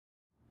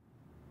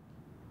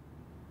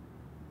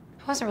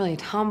wasn't really a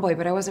tomboy,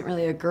 but I wasn't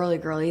really a girly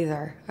girl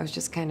either. I was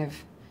just kind of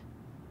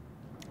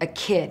a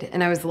kid,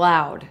 and I was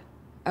loud.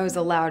 I was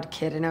a loud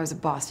kid, and I was a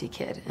bossy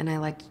kid, and I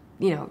liked,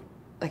 you know,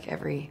 like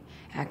every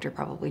actor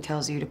probably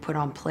tells you, to put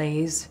on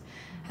plays.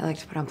 I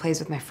liked to put on plays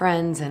with my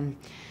friends, and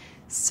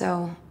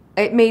so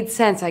it made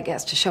sense, I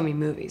guess, to show me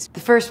movies. The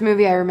first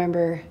movie I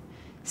remember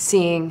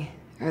seeing,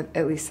 or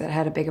at least that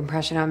had a big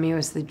impression on me,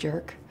 was The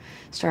Jerk,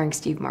 starring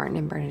Steve Martin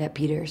and Bernadette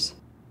Peters.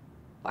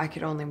 I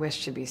could only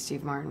wish to be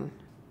Steve Martin.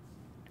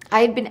 I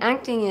had been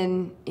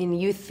acting in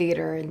youth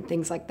theater and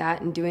things like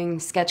that, and doing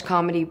sketch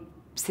comedy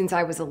since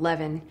I was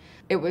 11.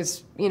 It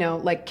was, you know,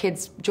 like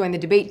kids joined the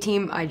debate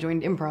team, I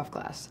joined improv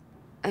class.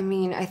 I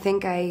mean, I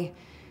think I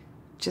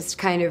just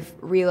kind of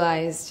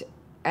realized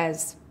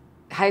as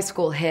high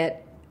school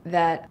hit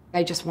that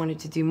I just wanted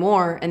to do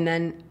more, and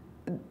then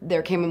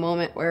there came a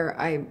moment where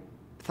I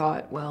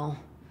thought, well,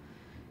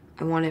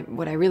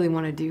 what I really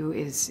want to do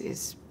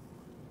is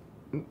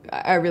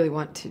I really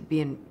want to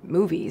be in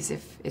movies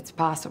if it's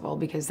possible,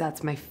 because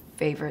that's my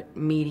favorite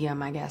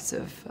medium, I guess,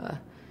 of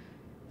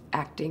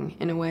acting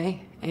in a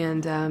way.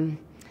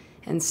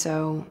 And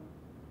so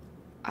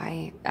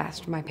I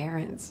asked my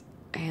parents,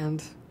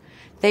 and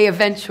they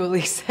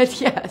eventually said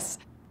yes.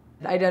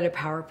 I did a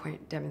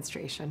PowerPoint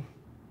demonstration.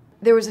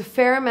 There was a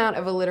fair amount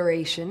of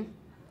alliteration,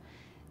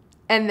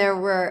 and there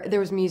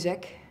was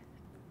music.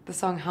 The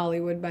song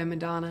Hollywood by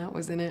Madonna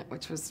was in it,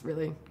 which was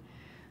really,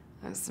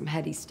 that was some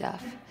heady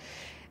stuff.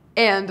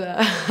 And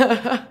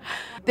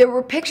there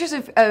were pictures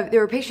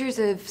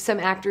of some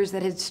actors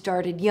that had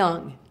started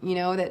young, you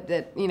know,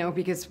 that you know,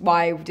 because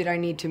why did I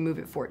need to move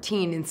at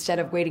 14 instead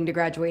of waiting to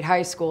graduate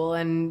high school?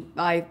 And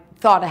I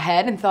thought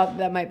ahead and thought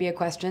that might be a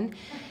question,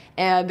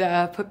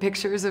 and put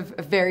pictures of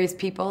various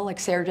people like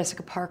Sarah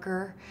Jessica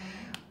Parker,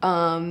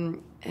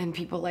 and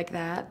people like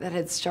that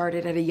had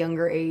started at a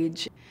younger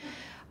age.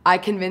 I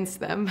convinced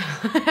them,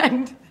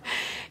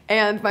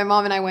 and my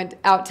mom and I went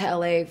out to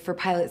LA for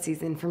pilot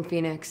season from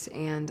Phoenix,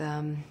 and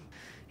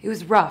it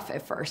was rough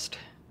at first.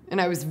 And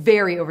I was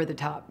very over the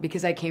top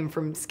because I came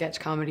from sketch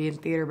comedy and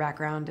theater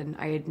background, and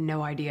I had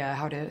no idea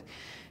how to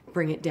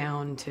bring it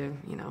down to,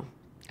 you know,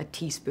 a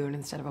teaspoon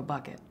instead of a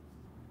bucket.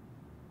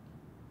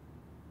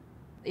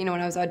 You know,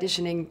 when I was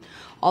auditioning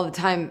all the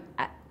time,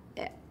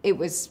 it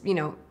was, you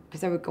know,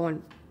 because I would go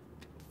on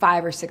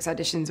 5 or 6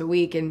 auditions a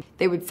week, and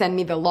they would send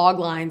me the log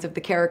lines of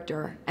the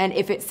character, and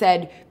if it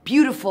said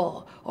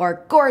beautiful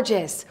or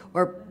gorgeous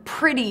or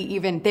pretty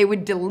even, they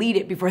would delete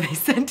it before they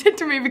sent it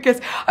to me,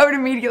 because I would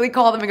immediately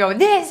call them and go,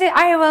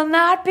 I will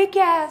not be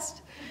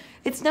cast.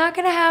 It's not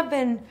gonna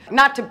happen.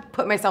 Not to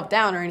put myself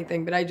down or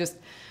anything, but I just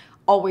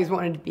always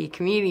wanted to be a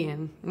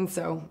comedian, and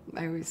so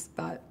I always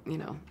thought, you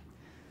know,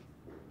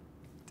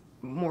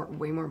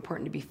 way more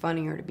important to be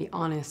funny or to be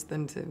honest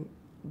than to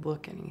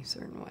look any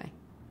certain way.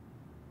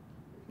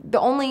 The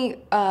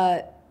only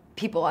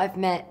people I've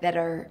met that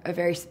are a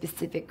very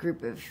specific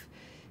group of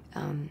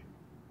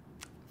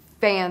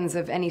fans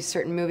of any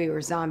certain movie were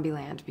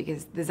Zombieland,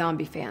 because the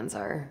zombie fans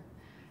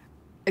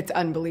it's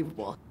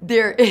unbelievable.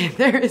 There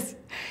is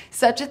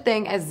such a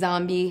thing as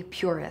zombie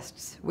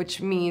purists,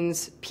 which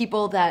means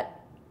people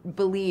that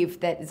believe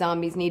that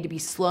zombies need to be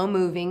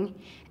slow-moving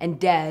and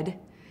dead,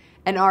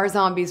 and our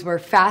zombies were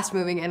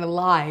fast-moving and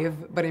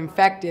alive, but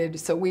infected,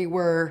 so we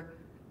were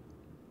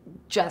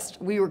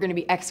going to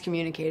be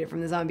excommunicated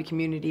from the zombie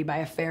community by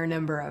a fair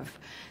number of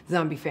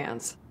zombie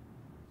fans.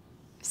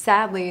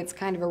 Sadly, it's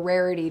kind of a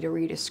rarity to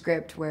read a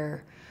script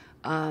where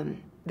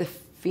the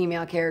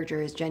female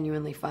character is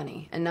genuinely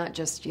funny and not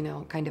just, you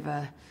know, kind of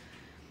a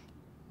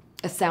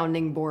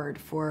sounding board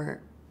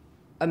for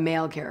a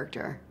male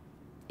character.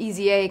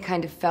 Easy A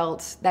kind of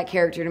that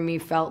character to me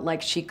felt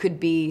like she could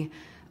be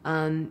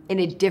in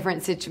a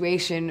different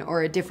situation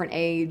or a different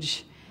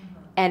age,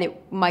 and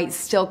it might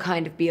still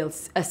kind of be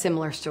a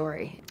similar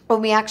story.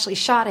 When we actually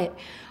shot it,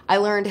 I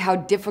learned how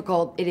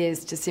difficult it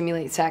is to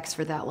simulate sex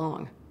for that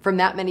long, from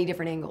that many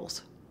different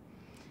angles.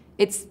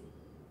 It's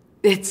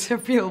a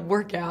real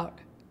workout,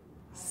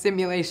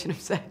 simulation of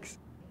sex.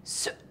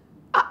 So,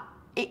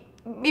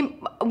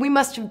 we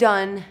must have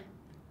done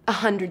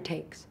 100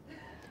 takes,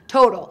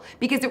 total,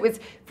 because it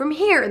was from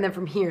here, and then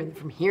from here, and then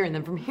from here, and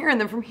then from here,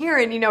 and then from here,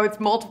 and you know, it's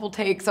multiple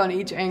takes on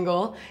each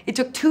angle. It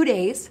took 2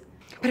 days.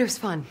 But it was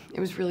fun. It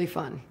was really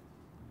fun.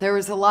 There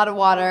was a lot of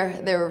water.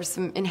 There were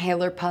some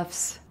inhaler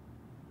puffs.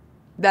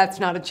 That's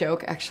not a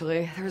joke,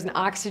 actually. There was an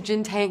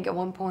oxygen tank at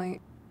one point.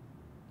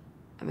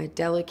 I'm a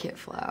delicate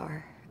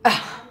flower.